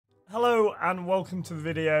Hello and welcome to the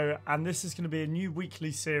video, and this is going to be a new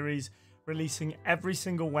weekly series releasing every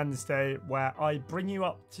single Wednesday where I bring you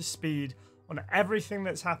up to speed on everything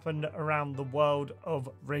that's happened around the world of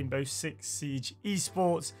Rainbow Six Siege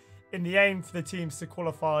esports in the aim for the teams to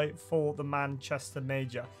qualify for the Manchester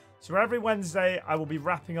Major. So every Wednesday I will be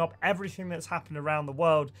wrapping up everything that's happened around the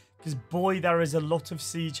world, because boy, there is a lot of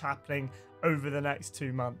Siege happening over the next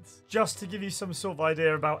 2 months. Just to give you some sort of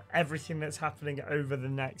idea about everything that's happening over the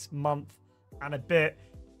next month and a bit,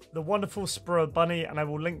 the wonderful Spur Bunny, and I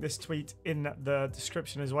will link this tweet in the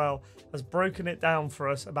description as well, has broken it down for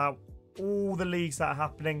us about all the leagues that are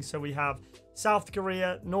happening. So we have South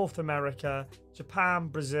Korea, North America, Japan,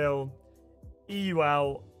 Brazil,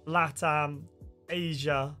 EUL, Latam,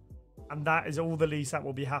 Asia, and that is all the leagues that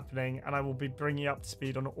will be happening, and I will be bringing you up to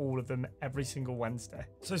speed on all of them every single Wednesday.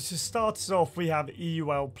 So to start us off, we have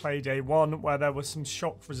EUL Playday 1, where there were some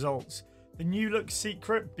shock results. The new look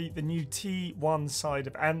Secret beat the new T1 side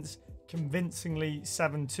of Ents convincingly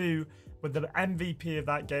 7-2, with the MVP of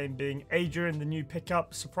that game being Adrian, the new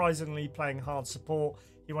pickup, surprisingly playing hard support.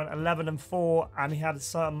 He went 11-4, and he had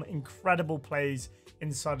some incredible plays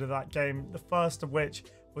inside of that game, the first of which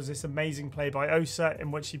was this amazing play by Osa, in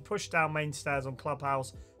which he pushed down main stairs on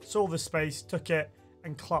Clubhouse, saw the space, took it,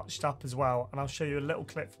 and clutched up as well. And I'll show you a little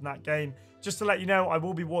clip from that game. Just to let you know, I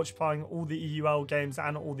will be watch partying all the EUL games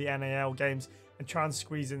and all the NAL games, and try and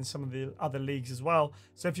squeeze in some of the other leagues as well.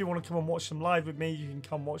 So if you want to come and watch them live with me, you can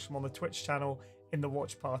come watch them on the Twitch channel in the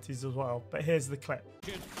watch parties as well. But here's the clip.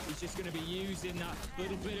 He's just going to be using that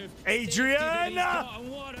little bit of Adrian!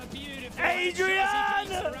 What a beautiful Adrian!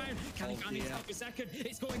 Can he take a second?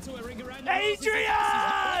 It's going to a ring around.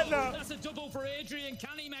 Adrian! That's a double for Adrian.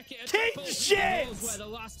 Can he make it a triple? King shit! He knows where the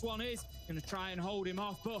last one is. Going to try and hold him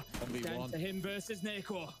off, but down to him versus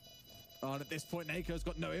Nako. And at this point, Nako's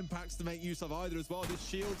got no impacts to make use of either as well. This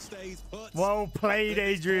shield stays put. Well played,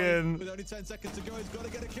 Adrian. With only 10 seconds to go, he's got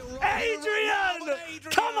to get a kill right.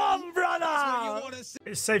 Adrian! Come on, brother!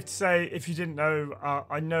 It's safe to say, if you didn't know,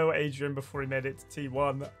 I know Adrian before he made it to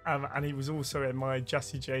T1, and he was also in my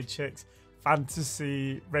Jessie J Chicks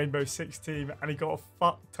Fantasy Rainbow Six team, and he got a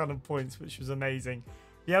fuck ton of points, which was amazing.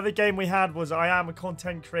 The other game we had was I am a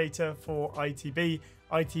content creator for ITB.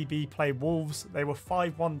 ITB play Wolves. They were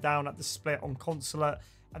 5-1 down at the split on Consulate,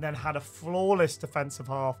 and then had a flawless defensive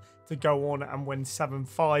half to go on and win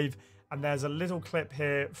 7-5. And there's a little clip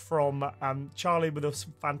here from Charlie with a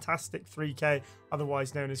fantastic 3K,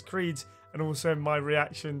 otherwise known as Creeds, and also my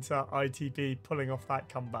reaction to ITB pulling off that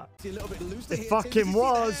comeback. It fucking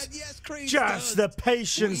was just the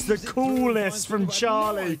patience, the coolness from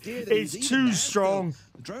Charlie is too strong.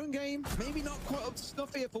 The drone game, maybe not quite up to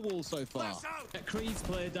snuff here for Wolves so far. Creed's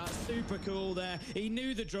played that super cool there. He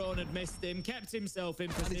knew the drone had missed him, kept himself in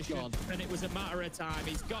position, and it was a matter of time.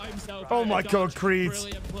 He's got himself. Oh my God, Creeds!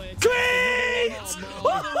 Creeds!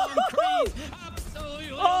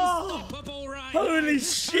 Absolutely Oh, unstoppable right holy now.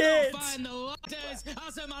 shit! Find the ladders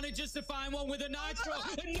as a manages to find one with a nitro,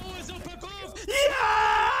 and Noah's up above.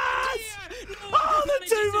 Yes! Oh, the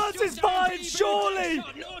 2 versus 5, surely!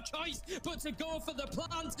 No choice but to go for the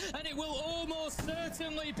plant, and it will almost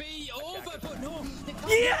certainly be over. But no,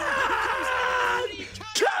 Yes!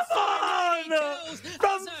 Come on!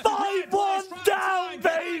 From 5-1 down,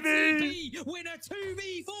 baby! Winner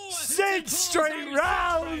 2v4. 6 straight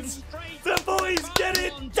rounds! The boys get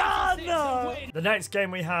it done! The next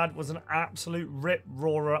game we had was an absolute rip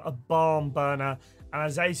roarer, a barn burner. And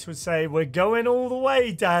as Ace would say, we're going all the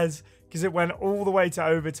way, Daz, because it went all the way to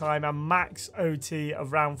overtime and max OT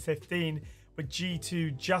of round 15, with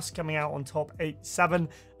G2 just coming out on top 8-7.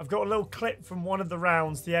 I've got a little clip from one of the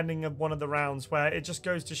rounds, the ending of one of the rounds, where it just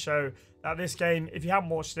goes to show that this game, if you haven't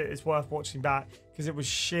watched it, it's worth watching back, because it was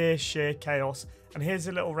sheer chaos. And here's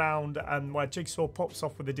a little round where Jigsaw pops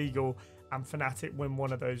off with a deagle and Fnatic win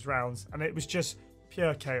one of those rounds, and it was just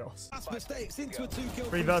pure chaos.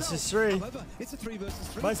 3 versus 3. However, it's a 3 versus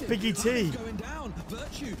 3. Nice Biggie T.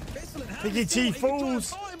 Biggie T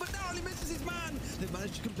falls. But narrowly misses his man. They've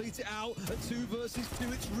managed to complete it out. A 2 versus 2.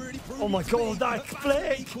 It's really oh my God, that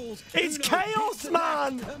flick! It's chaos,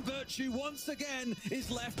 man! And Virtue once again is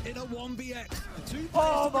left in a 1vx.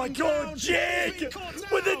 Oh my God, Jig!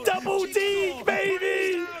 With a double D,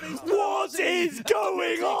 baby! What is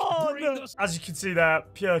going on? As you can see there,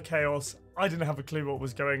 pure chaos. I didn't have a clue what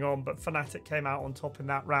was going on, but Fnatic came out on top in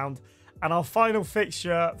that round. And our final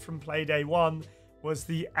fixture from Playday 1 was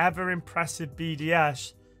the ever impressive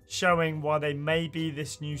BDS, showing why they may be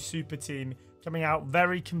this new super team, coming out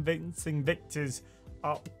very convincing victors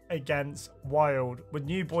up against Wild, with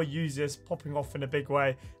new boy users popping off in a big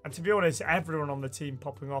way. And to be honest, everyone on the team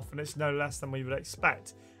popping off, and it's no less than we would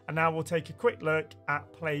expect. And now we'll take a quick look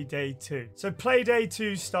at Playday 2. So Playday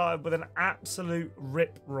 2 started with an absolute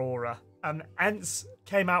rip-roarer. Ents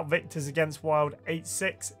came out victors against Wild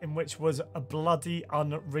 8-6, in which was a bloody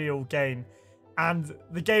unreal game. And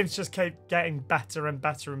the games just kept getting better and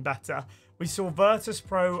better and better. We saw Virtus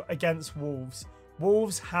Pro against Wolves.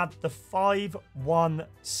 Wolves had the 5-1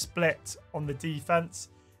 split on the defense.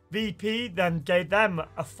 VP then gave them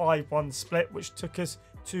a 5-1 split, which took us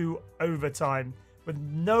to overtime, with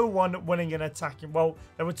no one winning an attacking. Well,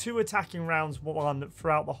 there were 2 attacking rounds won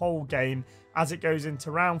throughout the whole game, as it goes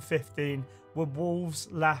into round 15, with Wolves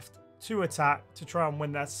left to attack to try and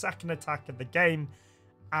win their second attack of the game.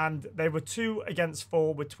 And they were 2 against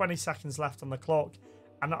 4 with 20 seconds left on the clock.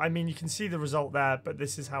 And I mean, you can see the result there, but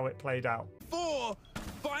this is how it played out. 4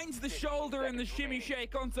 finds the shoulder and the shimmy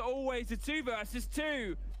shake onto always a 2 versus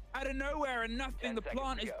 2. Out of nowhere and nothing, the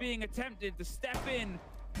plant is being attempted to step in.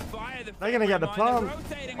 Fire the They're going to get the plant.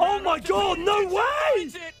 Oh my god, no way!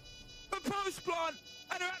 The post plant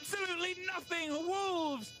and absolutely nothing.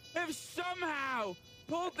 Wolves have somehow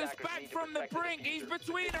pulled this back from the brink. He's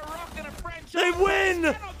between a rock and a French. They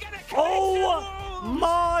win! Oh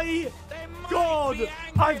my god!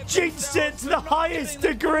 I've jinxed it to the highest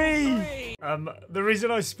degree! The reason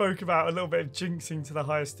I spoke about a little bit of jinxing to the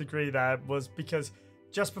highest degree there was because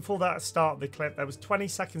just before that start of the clip, there was 20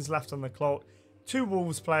 seconds left on the clock. 2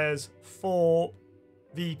 Wolves players, 4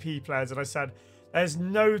 VP players, and I said, there's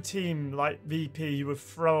no team like VP who would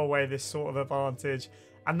throw away this sort of advantage.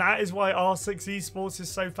 And that is why R6 Esports is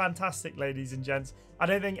so fantastic, ladies and gents. I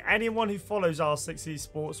don't think anyone who follows R6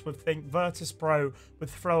 Esports would think Virtus Pro would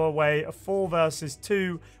throw away a 4 versus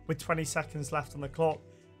 2 with 20 seconds left on the clock.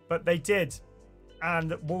 But they did.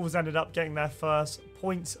 And Wolves ended up getting their first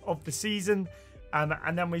points of the season.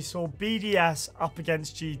 And then we saw BDS up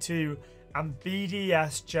against G2. And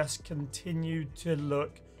BDS just continued to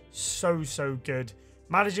look so good.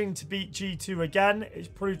 Managing to beat G2 again,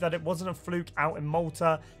 it proved that it wasn't a fluke out in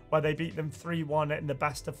Malta, where they beat them 3-1 in the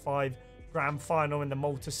best of 5 grand final in the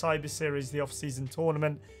Malta Cyber Series, the off-season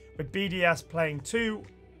tournament, with BDS playing 2,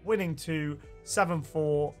 winning 2,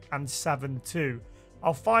 7-4 and 7-2.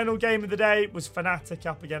 Our final game of the day was Fnatic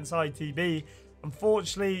up against ITB.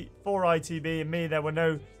 Unfortunately for ITB and me, there were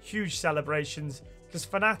no huge celebrations because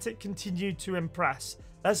Fnatic continued to impress.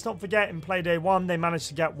 Let's not forget, in Playday 1, they managed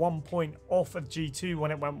to get 1 point off of G2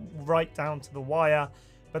 when it went right down to the wire.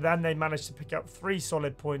 But then they managed to pick up 3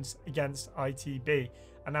 solid points against ITB.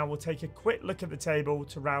 And now we'll take a quick look at the table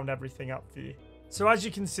to round everything up for you. So as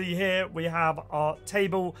you can see here, we have our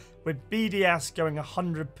table with BDS going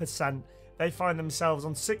 100%. They find themselves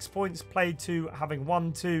on 6 points, played 2, having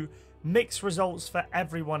won 2. Mixed results for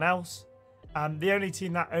everyone else. The only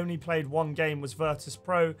team that only played 1 game was Virtus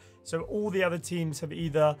Pro, so all the other teams have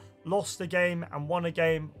either lost a game and won a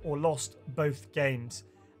game or lost both games.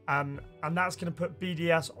 And that's going to put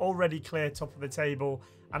BDS already clear top of the table.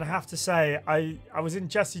 And I have to say, I was in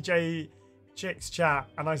Jesse J Chick's chat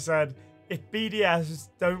and I said, if BDS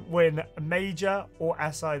don't win a major or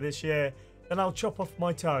SI this year, then I'll chop off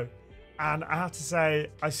my toe. And I have to say,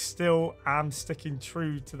 I still am sticking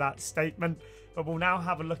true to that statement. But we'll now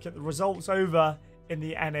have a look at the results over in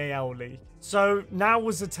the NAL League. So now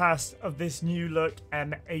was the test of this new look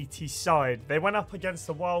M80 side. They went up against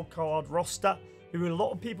the wildcard roster, who a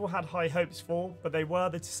lot of people had high hopes for, but they were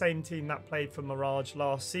the same team that played for Mirage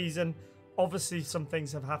last season. Obviously, some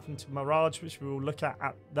things have happened to Mirage, which we will look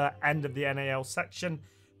at the end of the NAL section.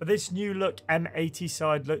 But this new look M80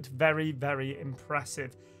 side looked very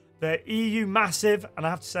impressive. The EU massive, and I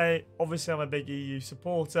have to say, obviously I'm a big EU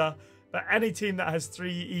supporter, but any team that has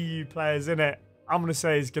 3 EU players in it, I'm going to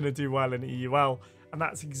say is going to do well in EUL. And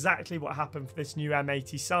that's exactly what happened for this new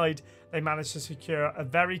M80 side. They managed to secure a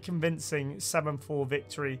very convincing 7-4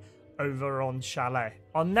 victory over on Chalet.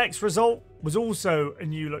 Our next result was also a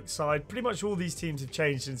new look side. Pretty much all these teams have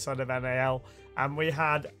changed inside of NAL. And we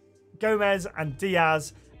had Gomez and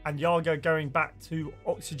Diaz and Yaga going back to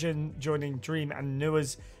Oxygen, joining Dream and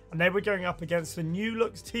Nuas. And they were going up against the new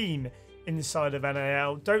looks team inside of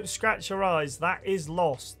NAL. Don't scratch your eyes, that is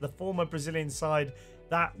Lost, the former Brazilian side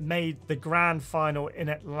that made the grand final in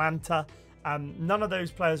Atlanta. None of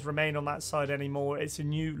those players remain on that side anymore. It's a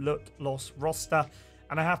new look Lost roster,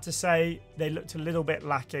 and I have to say they looked a little bit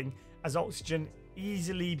lacking as Oxygen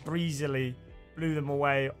easily breezily blew them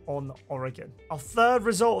away on Oregon. Our third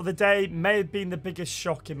result of the day may have been the biggest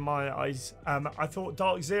shock in my eyes. I thought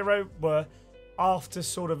Dark Zero were after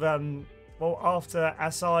sort of after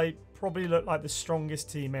SI probably looked like the strongest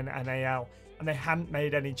team in NAL. and they hadn't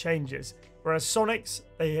made any changes. Whereas Sonics,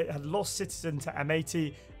 they had lost Citizen to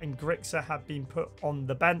M80 and Grixer had been put on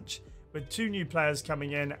the bench with 2 new players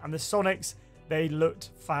coming in, and the Sonics, they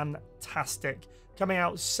looked fantastic. Coming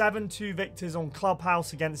out 7-2 victors on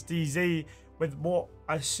Clubhouse against DZ with what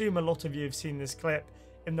I assume a lot of you have seen this clip.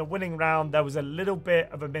 In the winning round, there was a little bit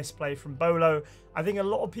of a misplay from Bolo. I think a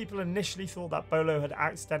lot of people initially thought that Bolo had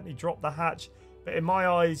accidentally dropped the hatch, but in my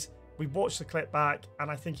eyes, we watched the clip back and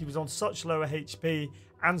I think he was on such lower HP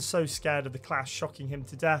and so scared of the clash shocking him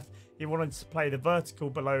to death. He wanted to play the vertical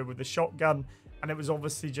below with the shotgun, and it was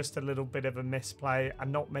obviously just a little bit of a misplay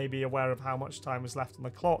and not maybe aware of how much time was left on the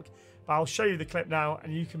clock. But I'll show you the clip now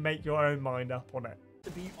and you can make your own mind up on it. To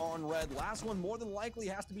be on red. Last one more than likely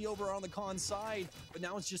has to be over on the con side, but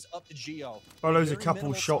now it's just up to Geo. Bolo's a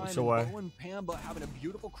couple shots away. Bo and Pamba having a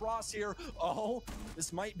beautiful cross here. Oh,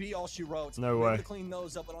 this might be all she wrote. No way. To clean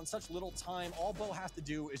those up, but on such little time, all Bo has to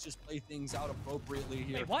do is just play things out appropriately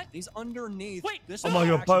here. Wait, what? He's underneath. Wait, this oh my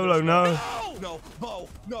god, Bolo, no. No, Bo,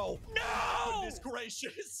 no. No! Goodness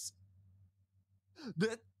gracious.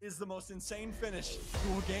 That is the most insane finish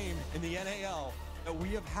to a game in the NAL that we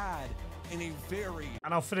have had in a very...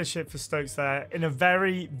 And I'll finish it for Stokes there. In a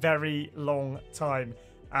very, very long time.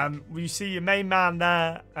 We see your main man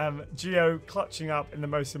there, Geo, clutching up in the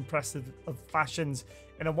most impressive of fashions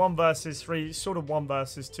in a 1 versus 3, sort of 1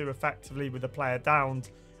 versus 2 effectively with the player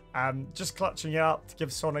downed. Just clutching it up to give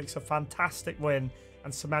Sonics a fantastic win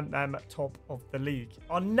and cement them at top of the league.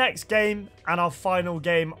 Our next game and our final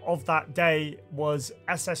game of that day was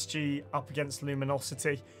SSG up against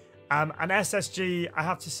Luminosity. And SSG, I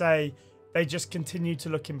have to say, they just continue to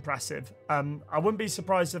look impressive. I wouldn't be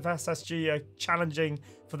surprised if SSG are challenging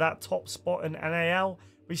for that top spot in NAL.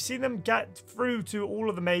 We've seen them get through to all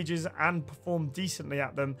of the majors and perform decently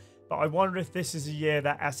at them, but I wonder if this is a year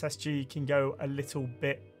that SSG can go a little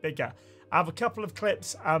bit bigger. I have a couple of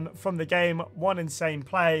clips from the game, one insane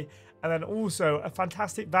play, and then also a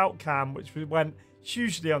fantastic Vault cam, which went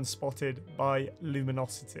hugely unspotted by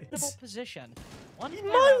Luminosity. Position.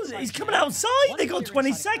 He's coming outside. They got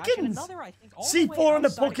 20 seconds. C4 in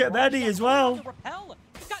the pocket of Eddie as well.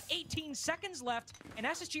 We've got 18 seconds left, and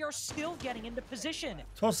SSG are still getting into position.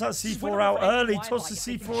 Toss that C4 out early. Toss the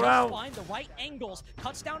C4 out. Find the right angles.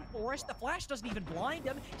 Cuts down Forrest. The flash doesn't even blind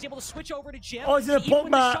him. He's able to switch over to Jim. Oh, he's in a pop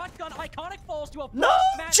mat. Shotgun. Iconic falls to a no,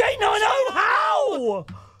 J90. How?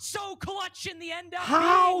 So clutch in the end.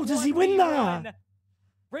 How does he win that?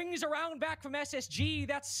 Rings around back from SSG.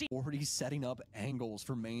 That's already setting up angles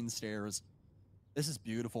for main stairs. This is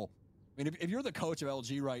beautiful. I mean, if you're the coach of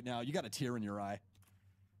LG right now, you got a tear in your eye.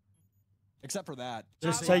 Except for that.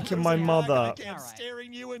 Just taking my mother. I'm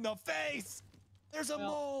staring you in the face. There's a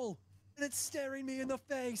mole, and it's staring me in the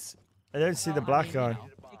face. I don't see the black eye.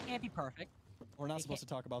 It can't be perfect. We're not supposed to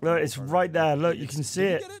talk about. Look, it's right there. Look, you can see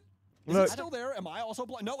it. Look. Is it still there? Am I also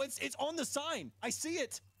blind? No, it's on the sign. I see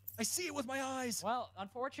it. I see it with my eyes. Well,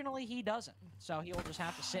 unfortunately, he doesn't. So he'll just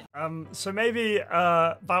have to sit. So maybe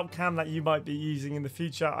Vault cam that you might be using in the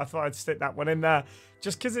future. I thought I'd stick that one in there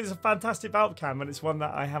just because it's a fantastic Vault cam and it's one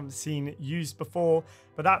that I haven't seen used before.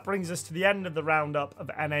 But that brings us to the end of the roundup of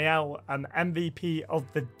NAL. MVP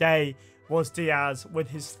of the day was Diaz with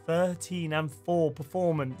his 13-4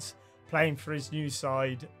 performance playing for his new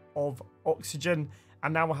side of Oxygen.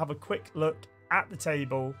 And now we'll have a quick look at the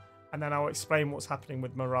table, and then I'll explain what's happening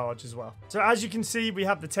with Mirage as well. So as you can see, we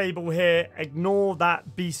have the table here. Ignore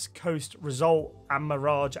that Beast Coast result and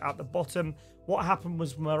Mirage at the bottom. What happened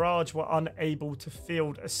was Mirage were unable to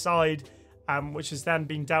field a side, which has then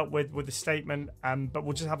been dealt with a statement. But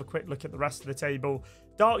we'll just have a quick look at the rest of the table.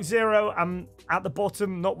 Dark Zero at the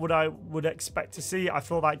bottom, not what I would expect to see. I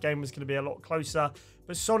thought that game was going to be a lot closer.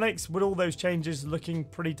 But Sonics, with all those changes, looking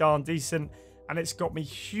pretty darn decent. And it's got me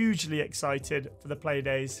hugely excited for the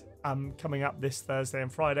playdays coming up this Thursday and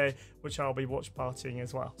Friday, which I'll be watch partying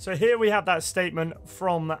as well. So here we have that statement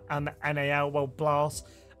from NAL, well, Blast.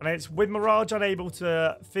 And it's with Mirage unable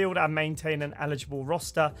to field and maintain an eligible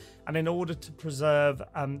roster, and in order to preserve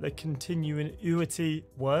the continuity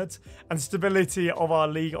and stability of our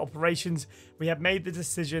league operations, we have made the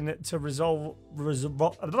decision to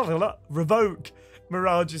revoke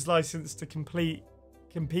Mirage's license to compete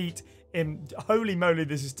in... Holy moly,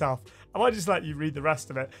 this is tough. I might just let you read the rest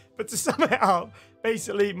of it. But to sum it up,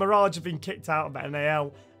 basically, Mirage have been kicked out of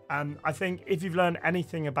NAL. I think if you've learned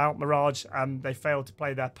anything about Mirage, they failed to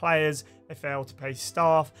play their players, they failed to pay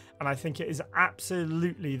staff, and I think it is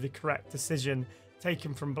absolutely the correct decision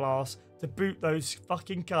taken from Blast to boot those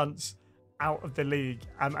fucking cunts out of the league.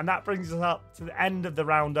 And that brings us up to the end of the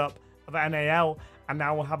roundup of NAL, and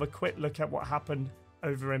now we'll have a quick look at what happened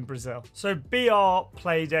over in Brazil. So BR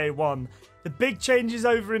Playday 1. The big changes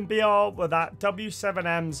over in BR were that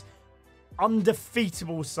W7M's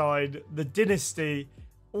undefeatable side, the Dynasty,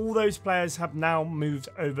 all those players have now moved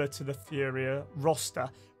over to the Furia roster,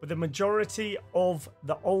 with the majority of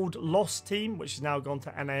the old Lost team, which has now gone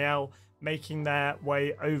to NAL, making their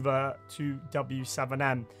way over to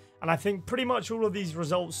W7M. And I think pretty much all of these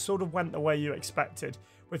results sort of went the way you expected,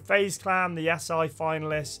 with FaZe Clan, the SI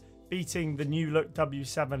finalists, beating the new look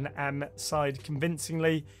W7M side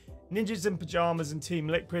convincingly. Ninjas in Pajamas and Team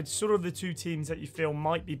Liquid, sort of the two teams that you feel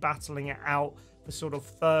might be battling it out for sort of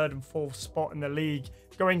 3rd and 4th spot in the league,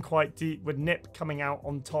 going quite deep, with NiP coming out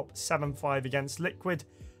on top 7-5 against Liquid.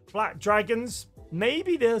 Black Dragons,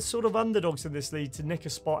 maybe they're sort of underdogs in this league to nick a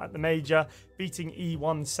spot at the major, beating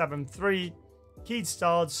E1 7-3.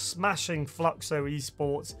 Keystars smashing Fluxo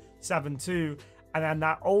Esports 7-2. And then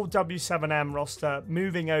that old W7M roster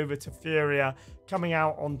moving over to Furia, coming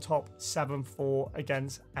out on top 7-4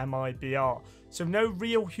 against MIBR. So no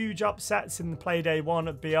real huge upsets in the Playday 1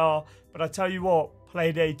 at BR, but I tell you what,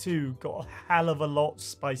 Playday 2 got a hell of a lot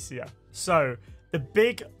spicier. So the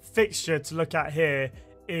big fixture to look at here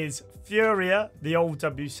is Furia, the old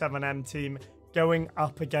W7M team, going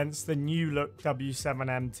up against the new look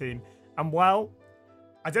W7M team. And well,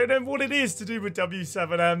 I don't know what it is to do with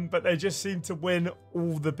W7M, but they just seem to win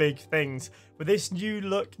all the big things. With this new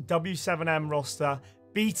look W7M roster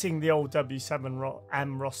beating the old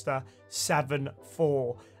W7M roster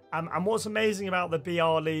 7-4. And what's amazing about the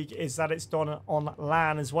BR League is that it's done on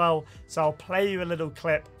LAN as well. So I'll play you a little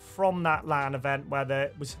clip from that LAN event where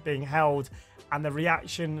it was being held and the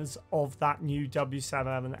reactions of that new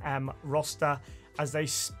W7M roster as they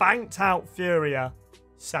spanked out Furia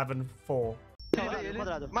 7-4.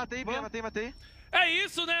 Matei. É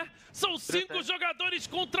isso, né? São 5 jogadores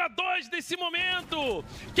contra 2 nesse momento.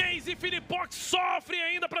 Case e Filipox sofrem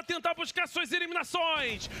ainda para tentar buscar suas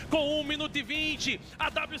eliminações. Com 1 minuto e 20, a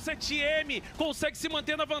W7M consegue se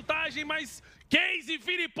manter na vantagem, mas Case e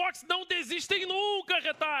Filipox não desistem nunca,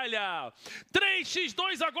 Retalha.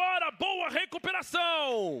 3x2 agora, boa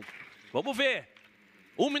recuperação. Vamos ver.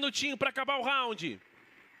 1 minutinho para acabar o round.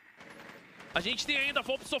 A gente tem ainda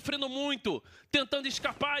Volpe sofrendo muito, tentando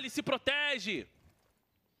escapar, ele se protege.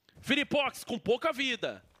 Filipox com pouca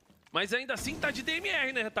vida, mas ainda assim tá de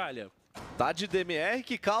DMR, né, Retalha? Tá de DMR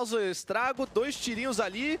que causa estrago, 2 tirinhos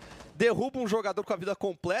ali, derruba um jogador com a vida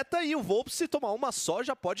completa e o Volpe, se tomar uma só,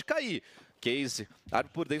 já pode cair. Case,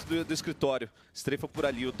 abre por dentro do escritório, estreifa por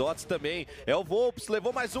ali, o Dots também. É o Volpe,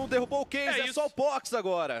 levou mais um, derrubou o Case, é só o Pox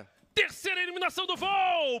agora. Terceira eliminação do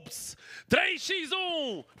Volps.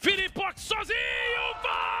 3x1. Filipox sozinho.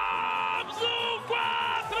 Vamos!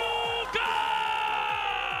 4K!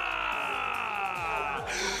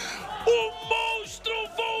 O monstro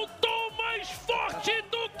voltou mais forte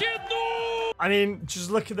do que nunca. I mean, just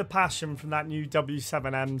look at the passion from that new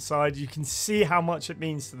W7M side. You can see how much it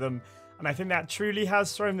means to them. And I think that truly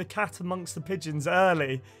has thrown the cat amongst the pigeons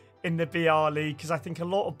early in the BR League, because I think a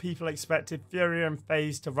lot of people expected Furia and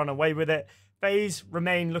FaZe to run away with it. FaZe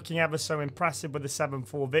remain looking ever so impressive with a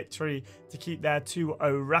 7-4 victory to keep their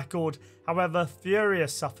 2-0 record. However, Furia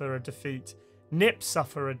suffer a defeat, NiP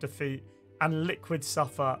suffer a defeat, and Liquid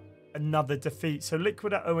suffer another defeat. So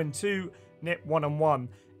Liquid at 0-2, NiP 1-1.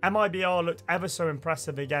 MIBR looked ever so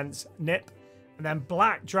impressive against NiP. And then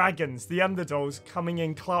Black Dragons, the underdogs, coming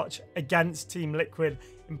in clutch against Team Liquid,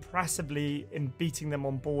 impressively in beating them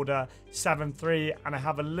on border 7-3. And I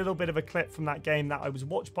have a little bit of a clip from that game that I was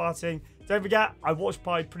watch partying. Don't forget, I watch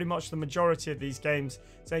party pretty much the majority of these games.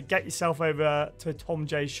 So get yourself over to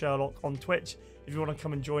tomjsherlock on Twitch if you want to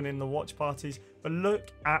come and join in the watch parties. But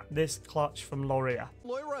look at this clutch from Loria.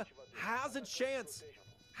 Loira has a chance,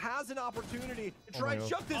 has an opportunity to try and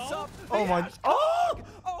shut this up. Oh my! Oh!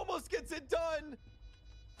 Almost gets it done.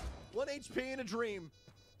 1 HP in a dream.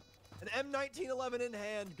 An M1911 in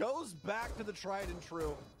hand, goes back to the tried and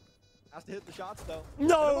true. Has to hit the shots though.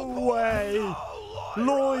 No way!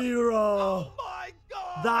 Loira! Oh my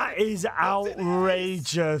god! That is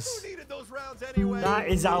outrageous. Who needed those rounds anyway? That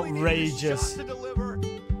is outrageous. To deliver.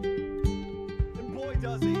 And boy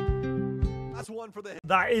does he. That's one for the.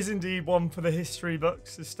 That is indeed one for the history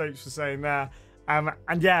books, as Stokes was saying there. And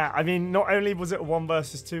yeah, I mean, not only was it a 1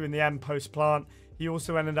 versus 2 in the end post plant, he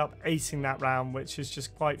also ended up acing that round, which is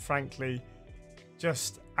just quite frankly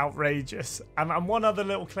just outrageous. And one other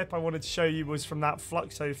little clip I wanted to show you was from that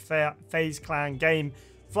Fluxo FaZe Clan game.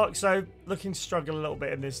 Fluxo looking to struggle a little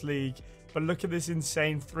bit in this league, but look at this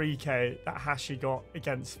insane 3K that Hashi got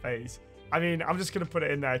against FaZe. I mean, I'm just going to put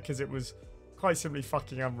it in there because it was quite simply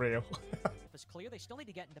fucking unreal. is clear. They still need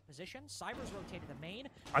to get into position. Cyber's rotated the main.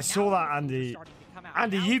 I saw that, Andy.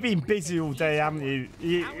 Andy, you've been busy all day, haven't you?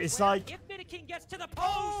 It's like... If Minikin gets to the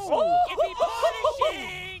post, it'd be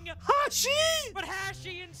punishing! Hashi! But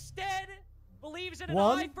Hashi instead believes in an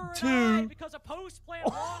 1, eye for 2. an eye because a post-player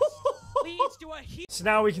loss leads to a huge... So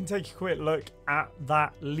now we can take a quick look at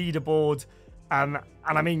that leaderboard. And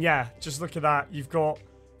I mean, yeah, just look at that. You've got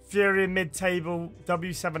Fury in mid-table,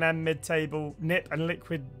 W7M mid-table, Nip and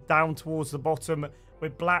Liquid down towards the bottom,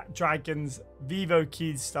 with Black Dragons, Vivo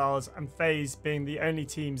Keystars, and FaZe being the only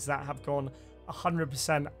teams that have gone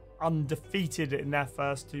 100% undefeated in their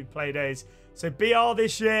first 2 play days. So BR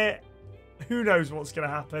this year, who knows what's going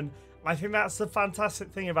to happen. I think that's the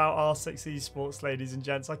fantastic thing about R6 Esports, ladies and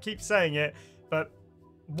gents. I keep saying it, but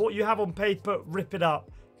what you have on paper, rip it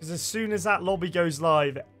up. Because as soon as that lobby goes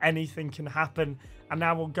live, anything can happen. And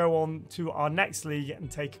now we'll go on to our next league and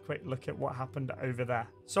take a quick look at what happened over there.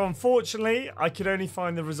 So unfortunately, I could only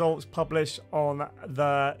find the results published on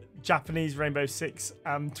the Japanese Rainbow Six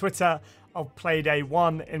Twitter of Playday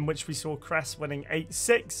 1, in which we saw Crest winning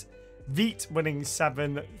 8-6, Veet winning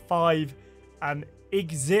 7-5, and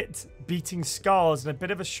Exit beating Scars in a bit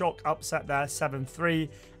of a shock upset there, 7-3,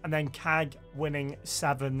 and then CAG winning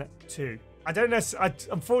 7-2. I don't know.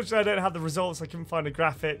 Unfortunately, I don't have the results. I couldn't find a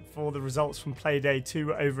graphic for the results from Playday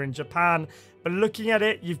 2 over in Japan. But looking at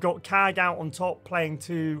it, you've got CAG out on top, playing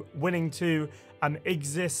 2, winning 2, and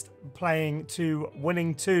Exist playing 2,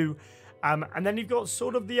 winning 2. And then you've got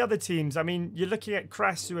sort of the other teams. I mean, you're looking at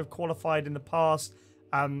Crest, who have qualified in the past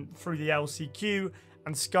through the LCQ,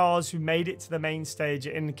 and Scars, who made it to the main stage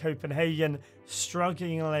in Copenhagen,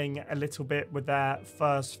 struggling a little bit with their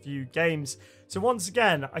first few games. So once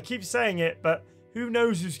again, I keep saying it, but who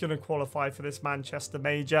knows who's going to qualify for this Manchester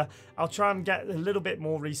Major. I'll try and get a little bit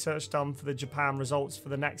more research done for the Japan results for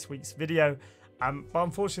the next week's video. But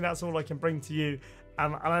unfortunately, that's all I can bring to you.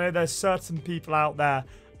 And I know there's certain people out there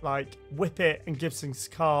like Whippet and Gibson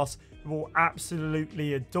Cast who will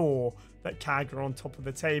absolutely adore that CAG are on top of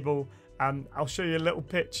the table. I'll show you a little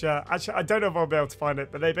picture. Actually, I don't know if I'll be able to find it,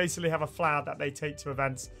 but they basically have a flag that they take to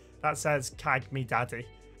events that says CAG me daddy.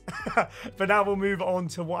 But now we'll move on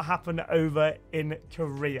to what happened over in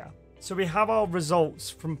Korea. So we have our results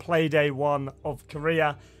from Playday 1 of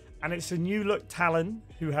Korea, and it's a new look Talon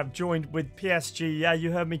who have joined with PSG. Yeah,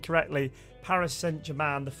 you heard me correctly. Paris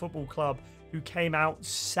Saint-Germain, the football club, who came out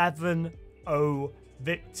 7-0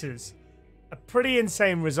 victors. A pretty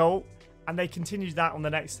insane result, and they continued that on the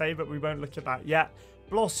next day, but we won't look at that yet.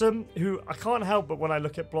 Blossom, who I can't help but when I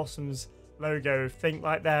look at Blossom's logo, think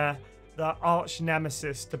like they're the arch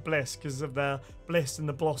nemesis to Bliss because of the Bliss and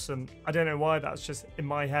the Blossom. I don't know why, that's just in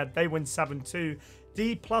my head. They win 7-2.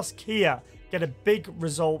 D plus Kia get a big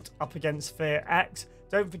result up against Fear X.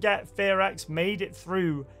 Don't forget, Fear X made it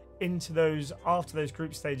through into those after those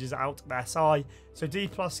group stages out of SI. So D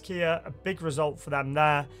plus Kia, a big result for them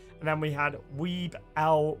there. And then we had Weeb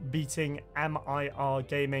L beating MIR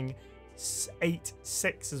Gaming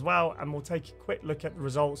 8-6 as well. And we'll take a quick look at the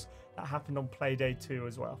results that happened on Playday 2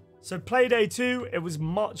 as well. So Playday 2, it was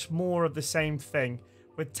much more of the same thing,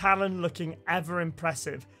 with Talon looking ever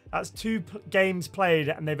impressive. That's 2 games played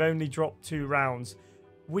and they've only dropped 2 rounds.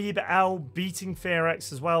 Weeb L beating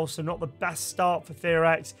FearX as well, so not the best start for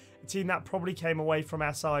FearX. A team that probably came away from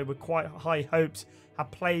SI with quite high hopes,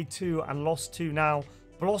 have played 2 and lost 2 now.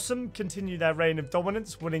 Blossom continue their reign of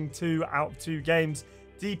dominance, winning 2 out of 2 games.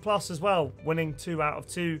 D plus as well, winning 2 out of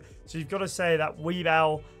 2. So you've got to say that Weeb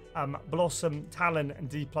L, Blossom, Talon and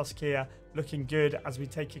D plus Kia looking good as we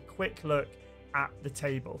take a quick look at the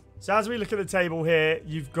table. So as we look at the table here,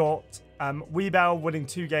 you've got Weeb L winning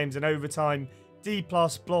 2 games in overtime, D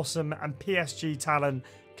plus, Blossom and PSG Talon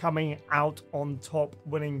coming out on top,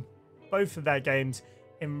 winning both of their games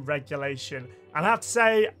in regulation. And I have to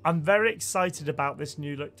say, I'm very excited about this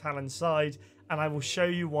new look Talon side, and I will show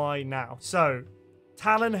you why now. So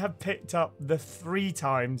Talon have picked up the 3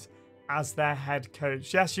 times as their head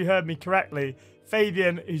coach. Yes, you heard me correctly.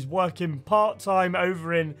 Fabian, who's working part-time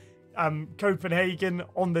over in Copenhagen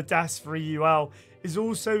on the desk for EUL, is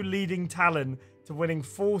also leading Talon to winning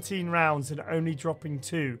 14 rounds and only dropping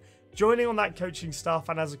 2. Joining on that coaching staff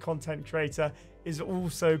and as a content creator is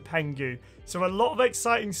also Pengu. So a lot of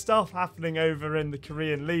exciting stuff happening over in the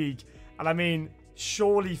Korean League. And I mean,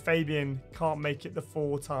 surely Fabian can't make it the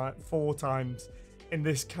 4 times in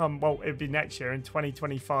this well, it'd be next year in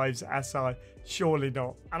 2025's SI. Surely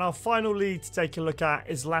not. And our final league to take a look at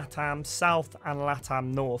is Latam South and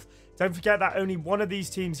Latam North. Don't forget that only one of these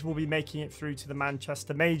teams will be making it through to the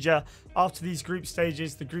Manchester Major. After these group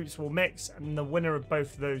stages, the groups will mix, and the winner of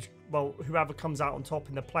both of those, well, whoever comes out on top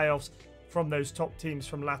in the playoffs from those top teams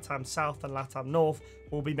from Latam South and Latam North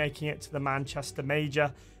will be making it to the Manchester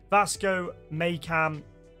Major. Vasco, Maycam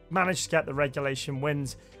managed to get the regulation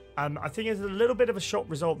wins. I think it's a little bit of a shock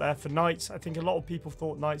result there for Knights. I think a lot of people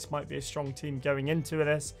thought Knights might be a strong team going into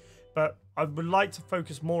this, but I would like to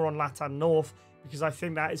focus more on Latam North because I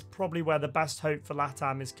think that is probably where the best hope for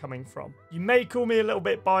Latam is coming from. You may call me a little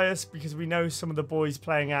bit biased because we know some of the boys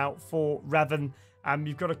playing out for Revan.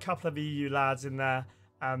 You've got a couple of EU lads in there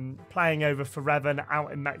playing over for Revan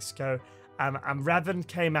out in Mexico. And Revan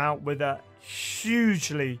came out with a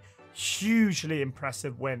hugely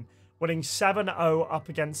impressive win, winning 7-0 up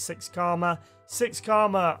against 6 Karma. 6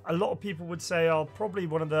 Karma, a lot of people would say, are probably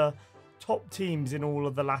one of the top teams in all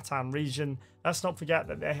of the Latam region. Let's not forget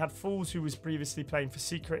that they had Fools, who was previously playing for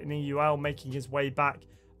Secret in EUL, making his way back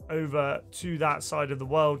over to that side of the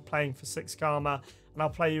world, playing for 6 Karma. And I'll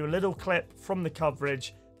play you a little clip from the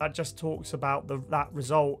coverage that just talks about that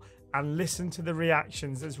result, and listen to the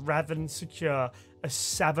reactions as Revan secure a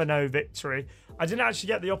 7-0 victory. I didn't actually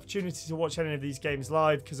get the opportunity to watch any of these games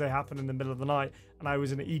live because they happened in the middle of the night and I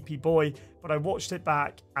was an EP boy, but I watched it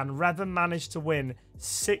back and Revan managed to win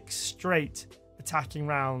 6 straight attacking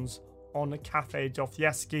rounds on Cafe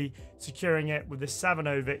Dostoevsky, securing it with a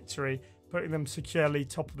 7-0 victory, putting them securely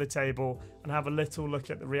top of the table, and have a little look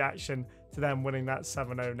at the reaction to them winning that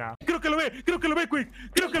 7-0 now. Creo que lo ve, Quick.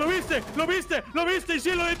 Creo que lo viste, y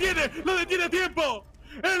sí lo detiene a tiempo.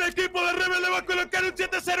 El equipo de Rebel le va a colocar un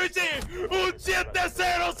 7-0 y sí, un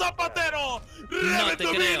 7-0 Zapatero. Rebel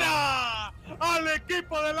domina al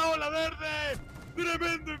equipo de la Ola Verde.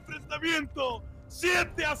 Tremendo enfrentamiento.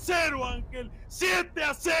 7-0, Ángel.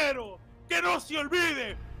 7-0. Que no se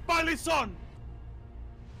olvide, palizón.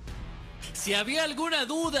 Si había alguna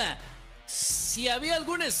duda, si había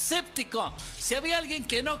algún escéptico, si había alguien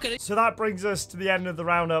que no creía. So that brings us to the end of the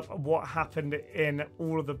roundup of what happened in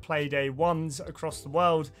all of the Playday 1s across the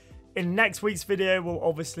world. In next week's video, we'll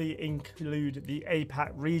obviously include the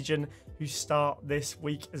APAC region, who start this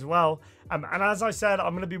week as well. And as I said,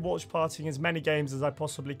 I'm going to be watch partying as many games as I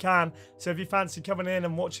possibly can. So if you fancy coming in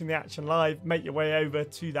and watching the action live, make your way over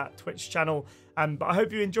to that Twitch channel. But I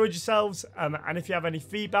hope you enjoyed yourselves. And if you have any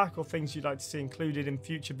feedback or things you'd like to see included in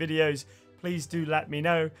future videos, please do let me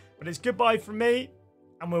know. But it's goodbye from me,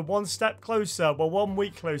 and we're one step closer, well, 1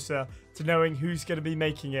 week closer to knowing who's going to be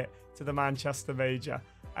making it to the Manchester Major.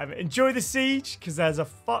 Enjoy the siege, because there's a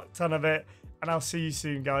fuck ton of it. And I'll see you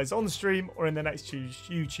soon, guys, on the stream or in the next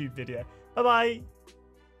YouTube video. Bye-bye.